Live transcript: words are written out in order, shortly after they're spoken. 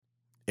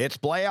It's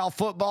playoff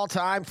football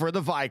time for the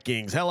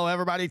Vikings. Hello,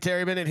 everybody.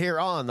 Terry Bennett here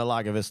on the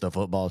Lago Vista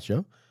Football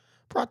Show.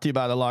 Brought to you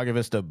by the Lago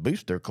Vista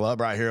Booster Club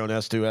right here on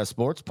S2S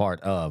Sports,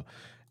 part of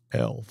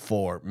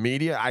L4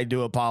 Media. I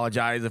do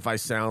apologize if I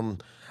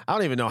sound, I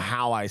don't even know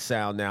how I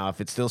sound now.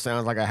 If it still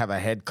sounds like I have a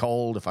head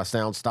cold, if I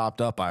sound stopped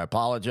up, I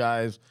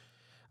apologize.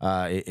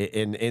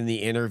 In the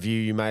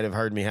interview, you might have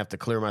heard me have to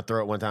clear my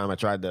throat one time. I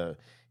tried to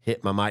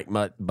hit my mic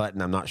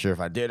button. I'm not sure if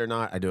I did or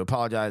not. I do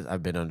apologize.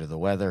 I've been under the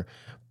weather,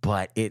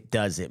 but it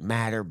doesn't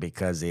matter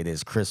because it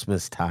is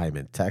Christmas time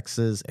in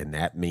Texas, and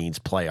that means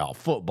playoff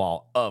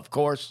football, of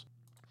course.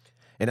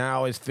 And I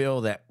always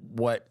feel that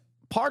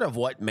part of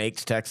what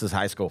makes Texas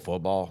high school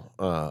football,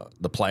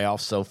 the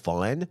playoffs, so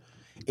fun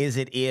is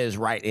it is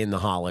right in the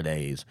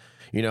holidays.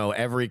 You know,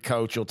 every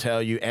coach will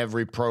tell you,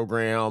 every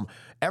program,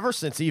 ever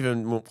since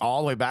even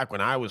all the way back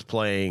when I was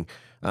playing,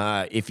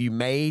 if you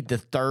made the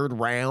third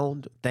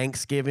round,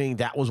 Thanksgiving,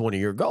 that was one of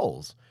your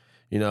goals.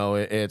 You know,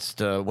 it's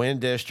to win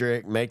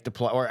district, make the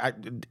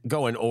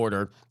go in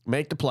order,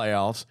 make the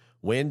playoffs,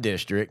 win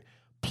district,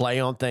 play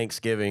on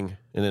Thanksgiving,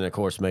 and then, of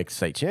course, make the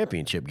state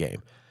championship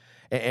game.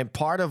 And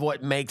part of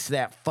what makes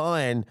that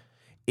fun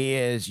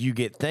is you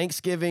get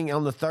Thanksgiving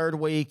on the third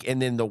week,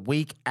 and then the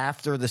week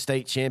after the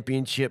state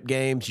championship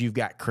games, you've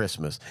got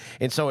Christmas.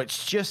 And so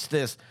it's just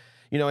this,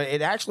 you know,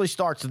 it actually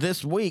starts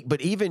this week, but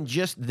even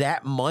just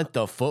that month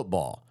of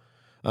football,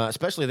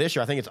 especially this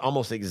year, I think it's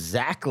almost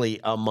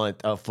exactly a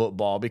month of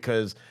football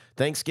because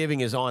Thanksgiving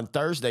is on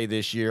Thursday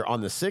this year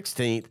on the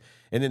 16th,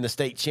 and then the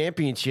state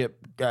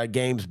championship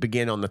games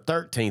begin on the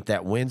 13th,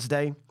 that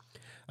Wednesday,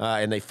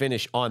 and they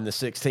finish on the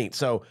 16th.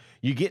 So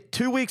you get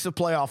 2 weeks of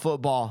playoff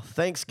football,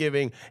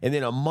 Thanksgiving, and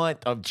then a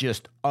month of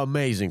just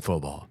amazing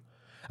football.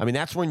 I mean,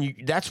 that's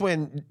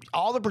when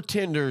all the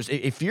pretenders,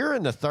 if you're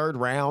in the third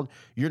round,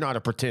 you're not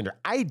a pretender.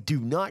 I do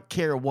not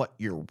care what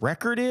your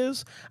record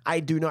is. I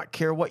do not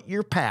care what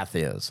your path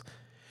is.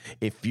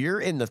 If you're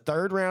in the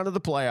third round of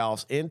the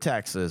playoffs in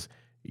Texas,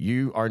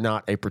 you are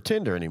not a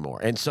pretender anymore.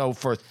 And so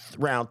for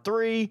round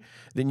three,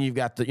 then you've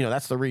got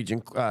that's the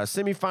region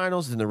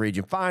semifinals, then the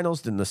region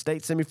finals, then the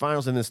state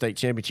semifinals, and the state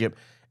championship.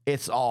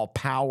 It's all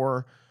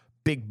power,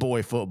 big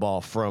boy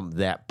football from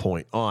that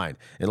point on.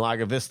 And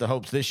Lago Vista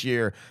hopes this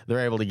year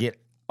they're able to get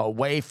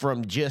away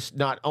from just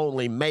not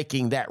only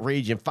making that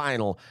region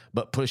final,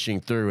 but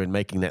pushing through and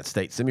making that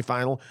state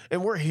semifinal.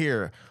 And we're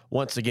here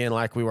once again,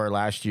 like we were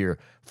last year,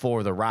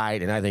 for the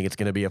ride, and I think it's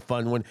going to be a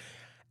fun one.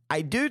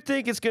 I do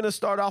think it's going to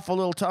start off a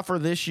little tougher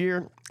this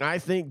year. I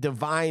think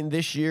Divine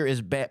this year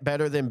is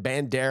better than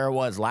Bandera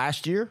was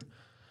last year.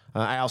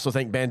 I also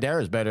think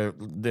Bandera is better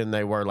than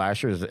they were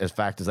last year, as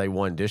fact as they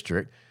won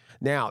district.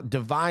 Now,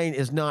 Divine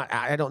is not –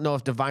 I don't know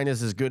if Divine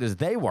is as good as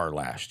they were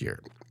last year.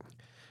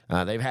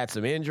 They've had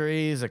some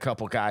injuries, a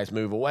couple guys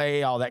move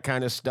away, all that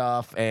kind of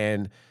stuff.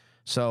 And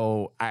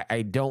so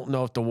I don't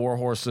know if the War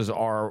Horses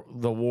are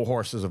the War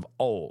Horses of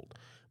old.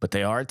 But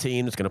they are a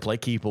team that's going to play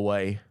keep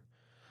away.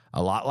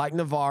 A lot like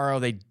Navarro.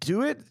 They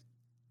do it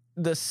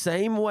the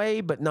same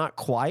way, but not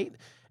quite.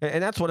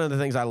 And that's one of the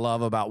things I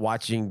love about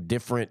watching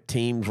different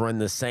teams run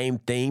the same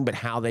thing, but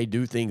how they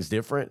do things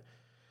different.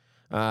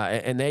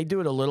 And they do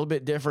it a little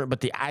bit different,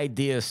 but the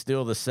idea is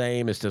still the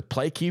same, is to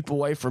play keep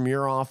away from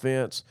your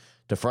offense,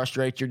 to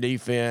frustrate your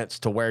defense,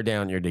 to wear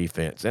down your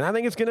defense. And I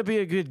think it's going to be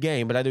a good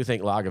game, but I do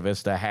think Lago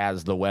Vista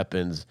has the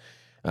weapons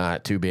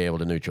to be able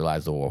to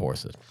neutralize the War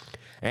Horses.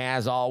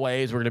 As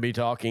always, we're going to be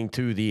talking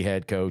to the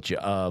head coach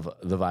of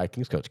the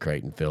Vikings, Coach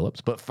Creighton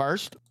Phillips. But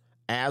first,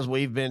 as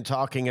we've been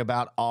talking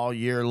about all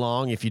year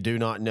long, if you do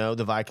not know,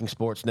 the Viking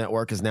Sports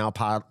Network is now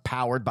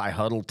powered by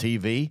Huddle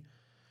TV.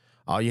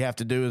 All you have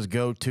to do is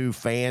go to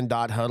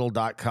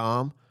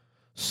fan.huddle.com,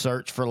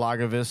 search for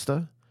Lago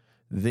Vista,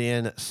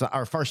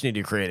 first you need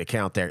to create an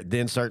account there,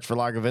 then search for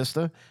Lago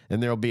Vista,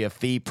 and there'll be a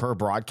fee per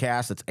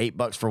broadcast. It's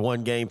 $8 for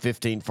one game,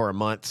 $15 for a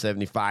month,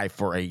 $75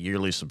 for a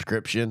yearly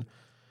subscription.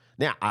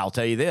 Now, I'll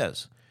tell you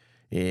this.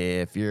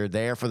 If you're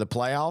there for the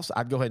playoffs,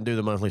 I'd go ahead and do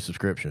the monthly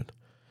subscription.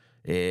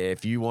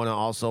 If you want to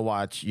also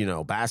watch,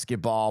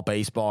 basketball,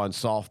 baseball, and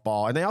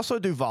softball, and they also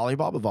do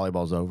volleyball, but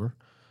volleyball's over,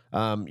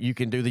 you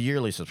can do the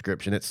yearly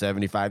subscription at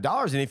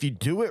 $75. And if you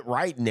do it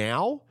right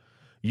now,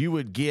 you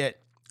would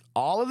get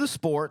all of the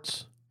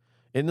sports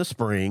in the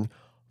spring,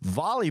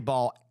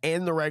 volleyball,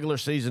 and the regular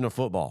season of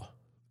football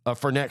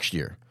for next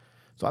year.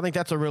 So I think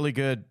that's a really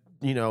good,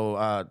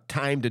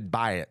 time to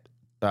buy it.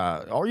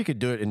 Or you could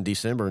do it in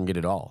December and get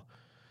it all.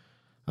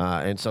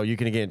 And so you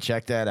can, again,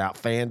 check that out,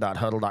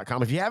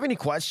 fan.huddle.com. If you have any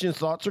questions,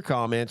 thoughts, or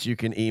comments, you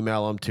can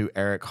email them to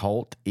Eric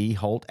Holt,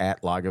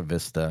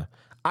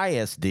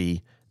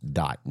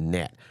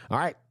 eholt@lagovistaisd.net. All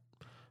right,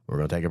 we're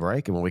going to take a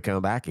break, and when we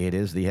come back, it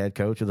is the head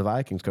coach of the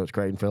Vikings, Coach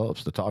Creighton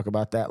Phillips, to talk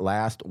about that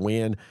last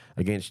win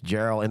against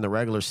Gerald in the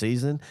regular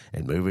season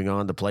and moving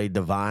on to play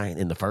Divine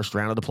in the first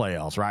round of the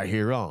playoffs right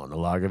here on the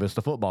Lago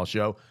Vista Football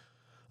Show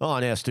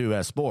on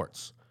S2S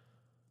Sports,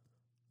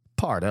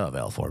 part of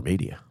L4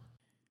 Media.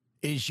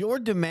 Is your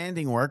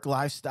demanding work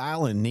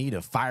lifestyle in need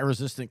of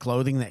fire-resistant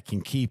clothing that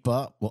can keep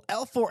up? Well,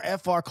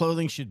 L4FR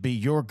clothing should be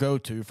your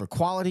go-to for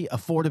quality,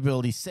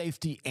 affordability,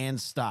 safety, and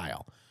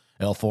style.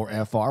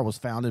 L4FR was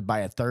founded by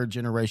a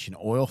third-generation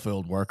oil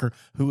field worker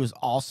who is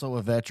also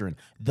a veteran.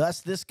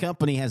 Thus, this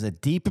company has a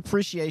deep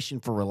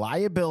appreciation for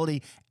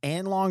reliability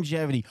and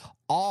longevity,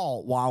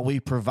 all while we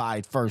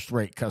provide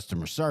first-rate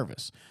customer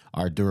service.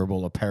 Our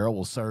durable apparel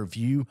will serve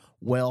you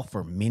well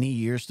for many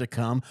years to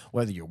come,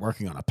 whether you're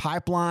working on a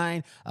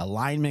pipeline, a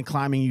lineman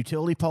climbing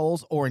utility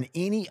poles, or in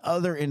any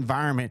other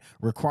environment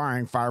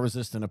requiring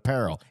fire-resistant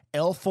apparel.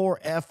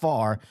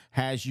 L4FR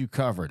has you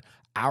covered.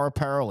 Our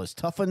apparel is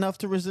tough enough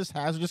to resist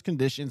hazardous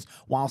conditions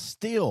while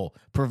still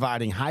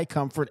providing high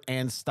comfort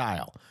and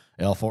style.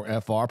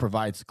 L4FR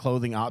provides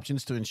clothing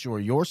options to ensure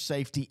your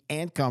safety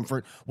and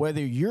comfort, whether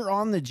you're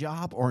on the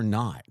job or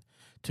not.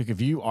 To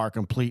view our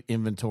complete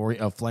inventory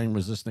of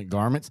flame-resistant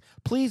garments,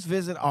 please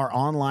visit our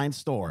online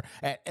store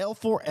at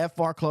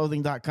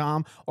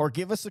l4frclothing.com or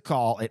give us a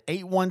call at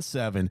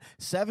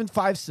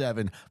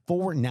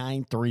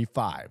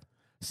 817-757-4935.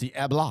 Si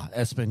habla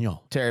español.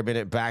 Terry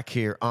Bennett back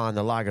here on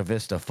the Lago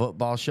Vista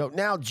Football Show,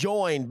 now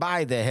joined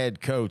by the head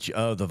coach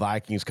of the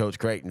Vikings, Coach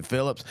Creighton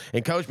Phillips.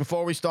 And, Coach,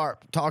 before we start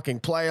talking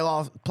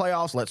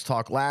playoffs, let's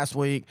talk last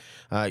week.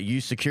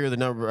 You secure the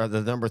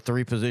number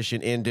 3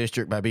 position in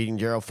district by beating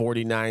Gerald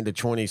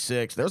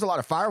 49-26. There was a lot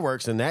of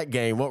fireworks in that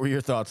game. What were your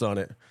thoughts on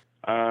it?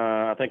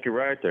 I think you're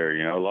right there.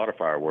 A lot of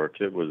fireworks.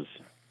 It was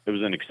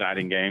an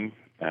exciting game,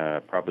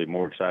 probably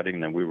more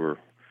exciting than we were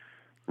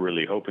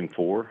really hoping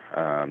for.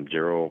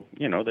 Gerald,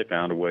 they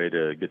found a way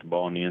to get the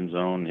ball in the end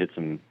zone, hit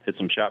some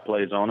shot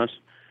plays on us,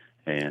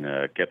 and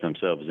kept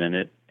themselves in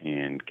it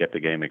and kept the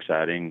game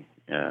exciting.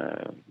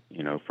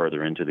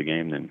 Further into the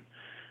game than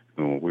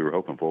what we were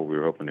hoping for. We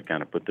were hoping to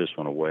kind of put this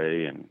one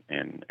away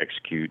and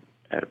execute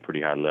at a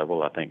pretty high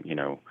level. I think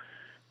the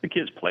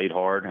kids played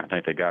hard. I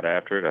think they got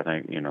after it. I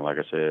think like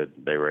I said,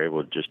 they were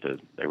able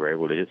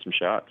to hit some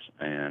shots,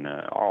 and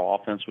our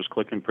offense was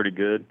clicking pretty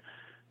good.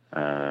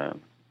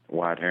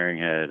 Wyatt Herring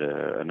had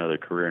another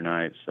career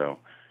night, so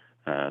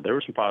there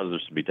were some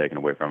positives to be taken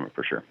away from it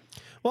for sure.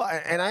 Well,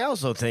 and I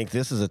also think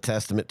this is a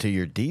testament to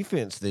your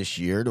defense this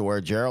year, to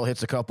where Gerald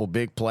hits a couple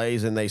big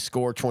plays and they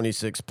score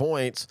 26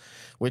 points,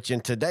 which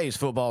in today's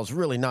football is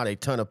really not a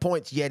ton of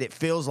points, yet it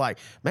feels like,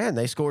 man,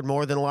 they scored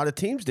more than a lot of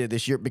teams did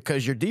this year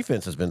because your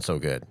defense has been so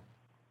good.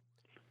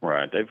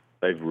 Right.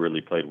 They've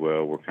really played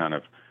well. We're kind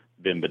of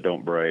bend but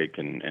don't break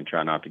and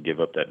try not to give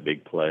up that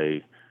big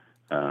play.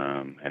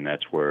 And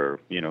that's where,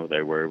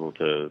 they were able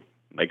to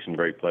make some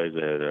great plays. They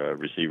had a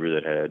receiver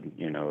that had,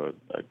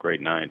 a great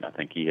night. I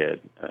think he had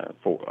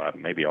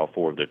maybe all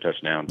 4 of their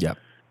touchdowns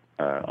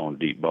on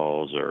deep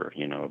balls, or,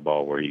 a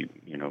ball where he,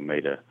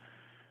 made a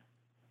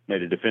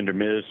defender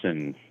miss.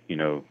 And,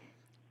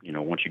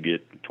 once you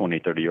get 20,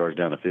 30 yards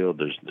down the field,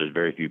 there's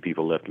very few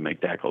people left to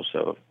make tackles.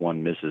 So if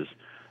one misses,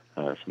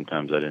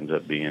 sometimes that ends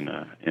up being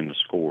in the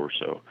score.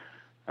 So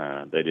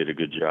they did a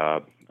good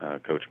job,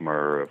 Coach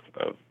Murr, of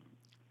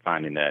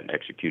finding that and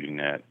executing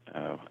that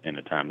in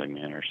a timely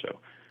manner. So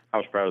I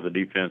was proud of the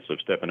defense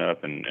of stepping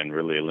up and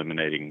really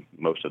eliminating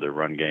most of their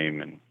run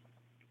game and,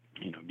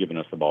 giving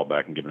us the ball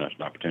back and giving us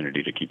an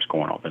opportunity to keep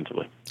scoring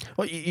offensively.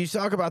 Well, you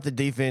talk about the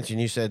defense, and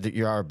you said that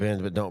you are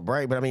bend but don't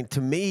break. But, I mean, to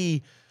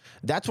me,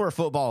 that's where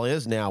football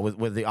is now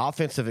with the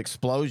offensive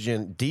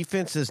explosion.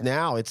 Defenses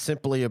now, it's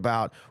simply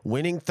about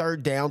winning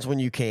third downs when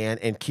you can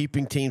and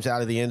keeping teams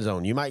out of the end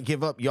zone. You might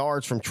give up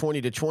yards from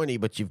 20 to 20,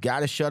 but you've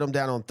got to shut them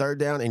down on third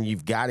down, and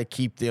you've got to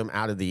keep them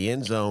out of the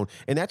end zone.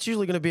 And that's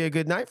usually going to be a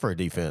good night for a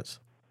defense.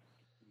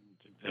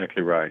 That's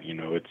exactly right.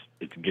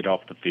 It's get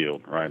off the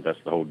field, right? That's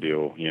the whole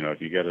deal.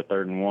 If you got a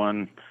 3rd and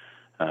 1,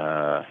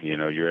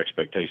 your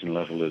expectation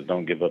level is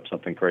don't give up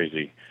something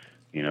crazy.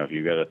 If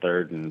you got a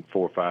 3rd and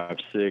 4, 5,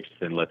 6,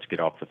 then let's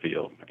get off the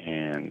field.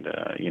 And,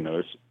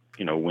 it's,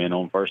 win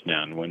on first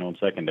down, win on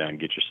second down,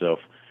 get yourself,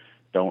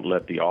 don't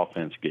let the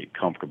offense get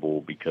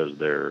comfortable because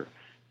they're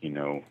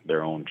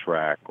on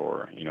track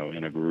or,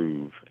 in a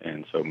groove.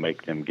 And so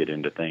make them get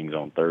into things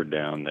on third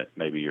down that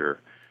maybe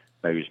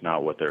it's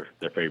not what their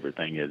favorite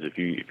thing is. If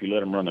you let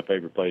them run their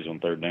favorite plays on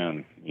third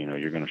down,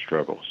 you're going to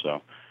struggle.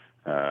 So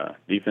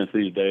defense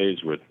these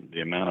days, with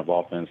the amount of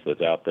offense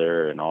that's out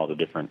there and all the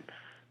different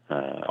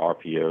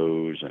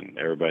RPOs, and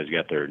everybody's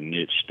got their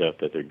niche stuff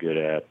that they're good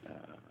at.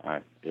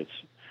 I'm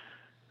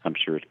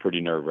sure it's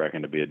pretty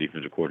nerve-wracking to be a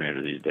defensive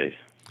coordinator these days.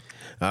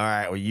 All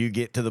right, well, you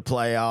get to the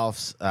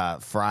playoffs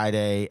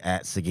Friday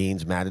at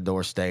Seguin's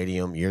Matador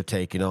Stadium. You're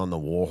taking on the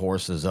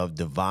Warhorses of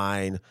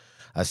Divine,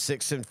 a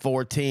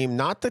 6-4 team.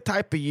 Not the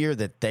type of year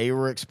that they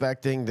were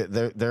expecting.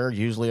 They're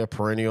usually a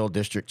perennial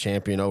district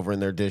champion over in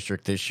their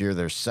district. This year,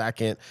 they're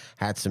second.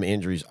 Had some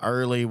injuries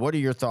early. What are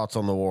your thoughts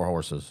on the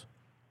Warhorses?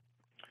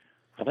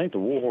 I think the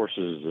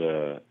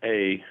Warhorses,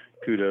 A,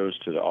 kudos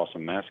to the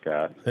awesome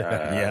mascot.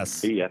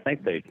 Yes. B, I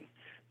think they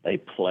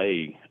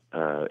play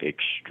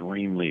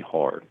extremely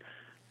hard.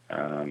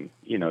 You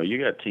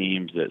got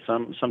teams that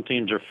some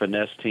teams are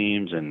finesse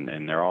teams and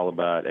they're all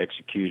about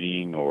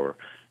executing or,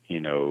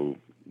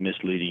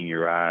 misleading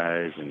your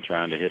eyes and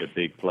trying to hit a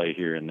big play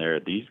here and there.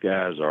 These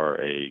guys are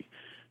a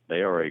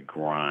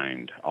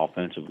grind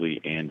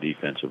offensively and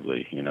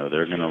defensively.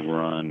 They're going to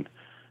run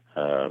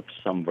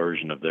some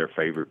version of their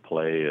favorite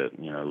play, a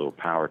little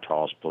power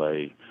toss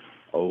play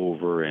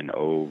over and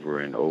over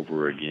and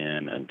over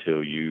again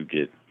until you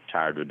get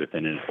tired of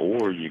defending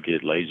or you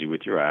get lazy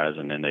with your eyes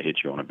and then they hit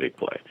you on a big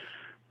play.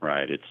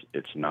 Right?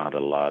 It's not a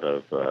lot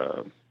of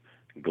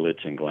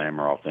glitz and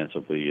glamour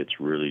offensively. It's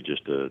really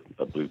just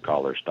a blue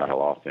collar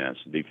style offense.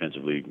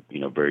 Defensively,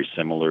 very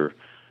similar.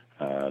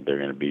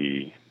 They're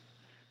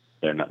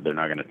not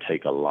going to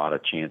take a lot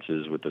of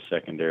chances with the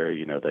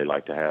secondary. They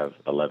like to have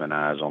 11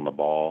 eyes on the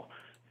ball.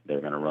 They're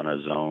going to run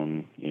a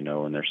zone,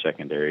 in their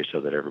secondary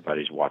so that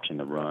everybody's watching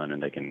the run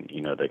and they can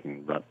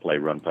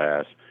run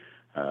pass.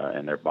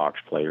 And their box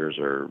players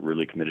are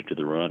really committed to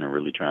the run and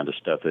really trying to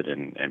stuff it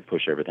and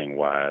push everything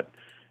wide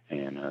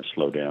and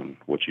slow down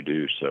what you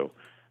do. So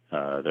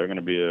they're going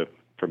to be a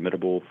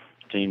formidable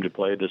team to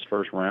play this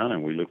first round,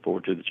 and we look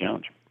forward to the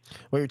challenge.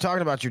 Well, you're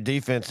talking about your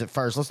defense at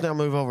first. Let's now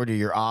move over to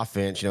your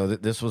offense.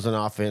 This was an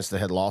offense that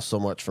had lost so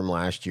much from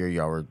last year.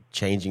 Y'all were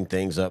changing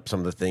things up, some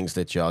of the things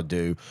that y'all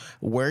do.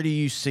 Where do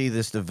you see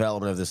this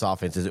development of this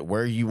offense? Is it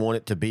where you want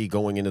it to be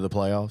going into the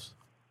playoffs?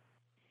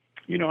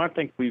 I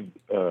think we've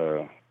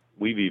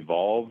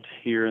evolved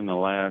here in the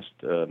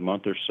last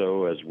month or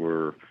so as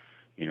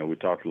we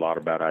talked a lot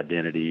about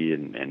identity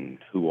and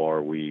who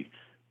are we,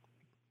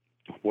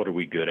 what are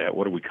we good at,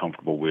 what are we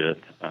comfortable with.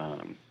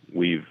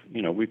 We've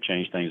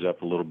changed things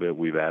up a little bit.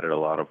 We've added a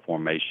lot of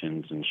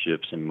formations and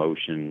shifts and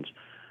motions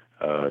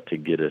to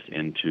get us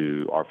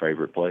into our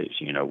favorite plays.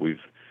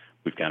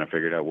 We've kind of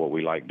figured out what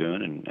we like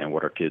doing and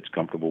what our kids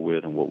comfortable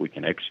with and what we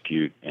can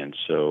execute. And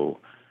so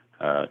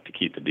to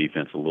keep the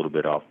defense a little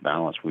bit off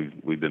balance,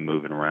 we've been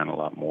moving around a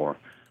lot more.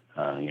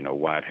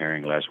 Wyatt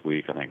Herring last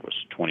week, I think, was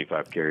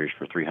 25 carries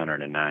for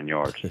 309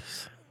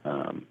 yards,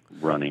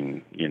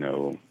 running,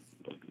 a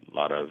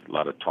lot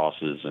of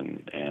tosses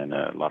and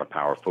a lot of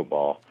power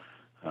football.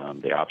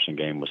 The option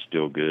game was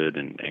still good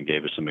and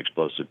gave us some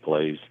explosive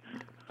plays.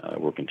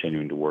 We're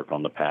continuing to work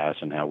on the pass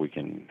and how we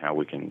can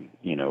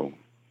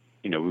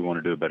we want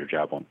to do a better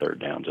job on third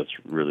downs. That's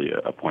really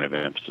a point of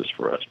emphasis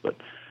for us. But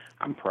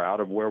I'm proud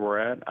of where we're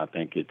at. I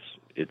think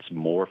it's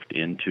morphed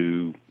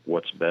into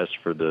what's best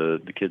for the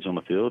kids on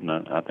the field,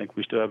 and I think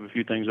we still have a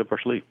few things up our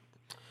sleeve.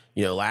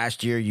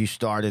 Last year you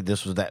started,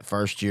 this was that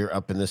first year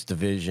up in this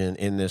division,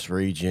 in this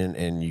region,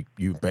 and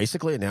you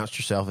basically announced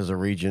yourself as a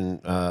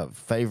region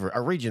favorite,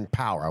 a region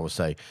power, I would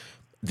say.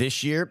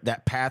 This year,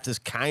 that path is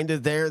kind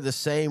of there the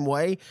same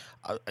way.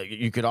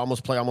 You could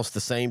almost play the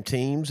same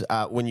teams.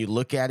 When you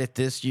look at it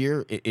this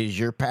year, is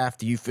your path,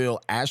 do you feel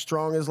as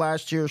strong as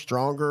last year,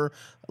 stronger,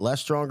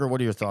 less stronger?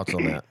 What are your thoughts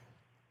on that?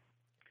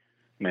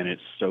 Man,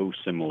 it's so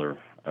similar.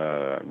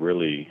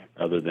 Really,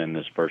 other than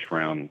this first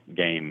round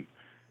game,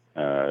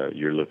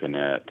 you're looking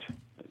at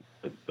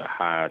the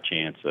high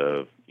chance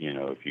of,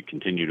 if you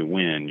continue to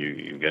win,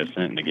 you've got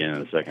Sinton again in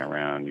the second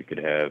round. You could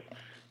have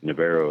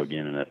Navarro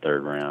again in the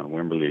third round,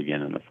 Wimberley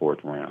again in the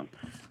fourth round.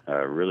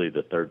 Really,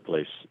 the third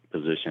place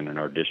position in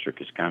our district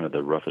is kind of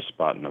the roughest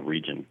spot in the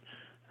region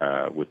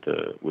with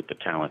the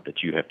talent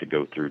that you have to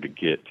go through to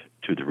get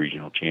to the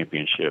regional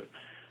championship.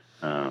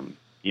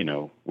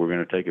 We're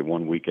going to take it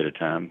 1 week at a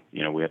time.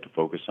 We have to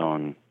focus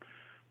on,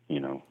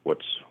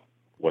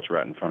 what's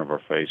right in front of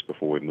our face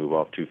before we move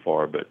off too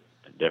far. But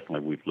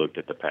definitely we've looked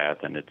at the path,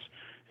 and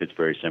it's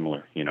very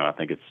similar. I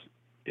think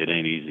it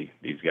ain't easy.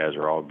 These guys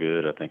are all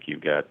good. I think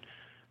you've got,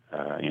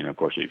 of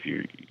course, if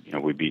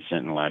we beat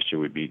Sinton last year,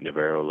 we beat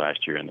Navarro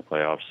last year in the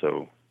playoffs,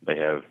 so they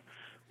have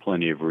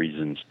plenty of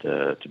reasons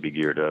to be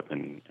geared up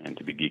and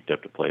to be geeked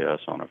up to play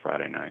us on a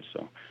Friday night.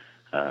 So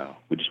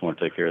we just want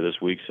to take care of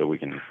this week so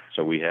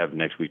we have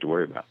next week to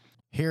worry about.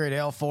 Here at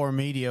L4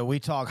 Media, we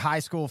talk high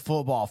school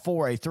football,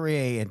 4A,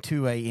 3A, and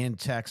 2A in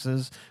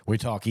Texas. We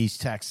talk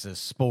East Texas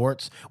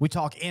sports. We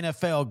talk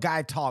NFL,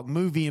 guy talk,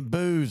 movie and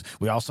booze.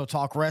 We also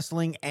talk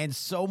wrestling and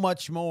so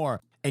much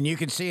more. And you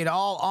can see it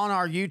all on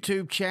our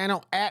YouTube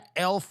channel at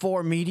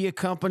L4 Media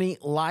Company.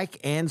 Like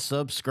and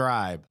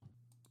subscribe.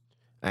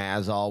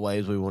 As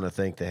always, we want to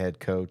thank the head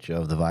coach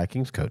of the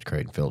Vikings, Coach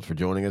Creighton Phillips, for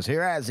joining us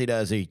here as he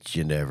does each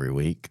and every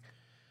week.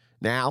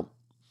 Now,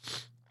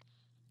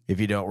 if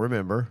you don't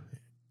remember,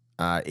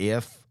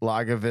 if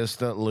Lago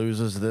Vista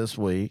loses this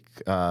week,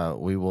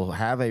 we will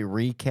have a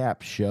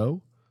recap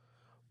show,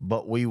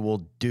 but we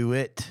will do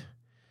it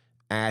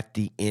at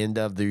the end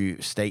of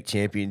the state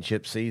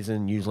championship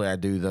season. Usually I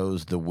do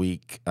those the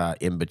week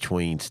in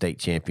between state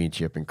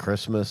championship and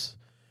Christmas.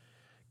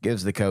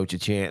 Gives the coach a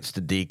chance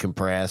to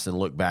decompress and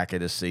look back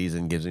at his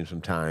season, gives him some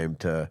time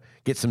to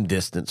get some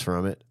distance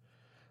from it.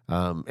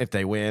 If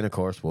they win, of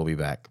course, we'll be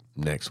back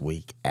next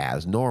week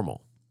as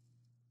normal.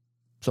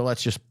 So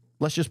let's just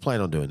plan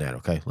on doing that,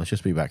 okay? Let's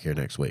just be back here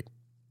next week.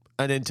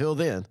 And until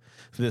then,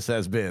 this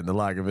has been the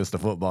Lago Vista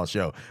Football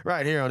Show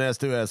right here on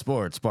S2S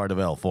Sports, part of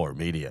L4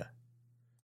 Media.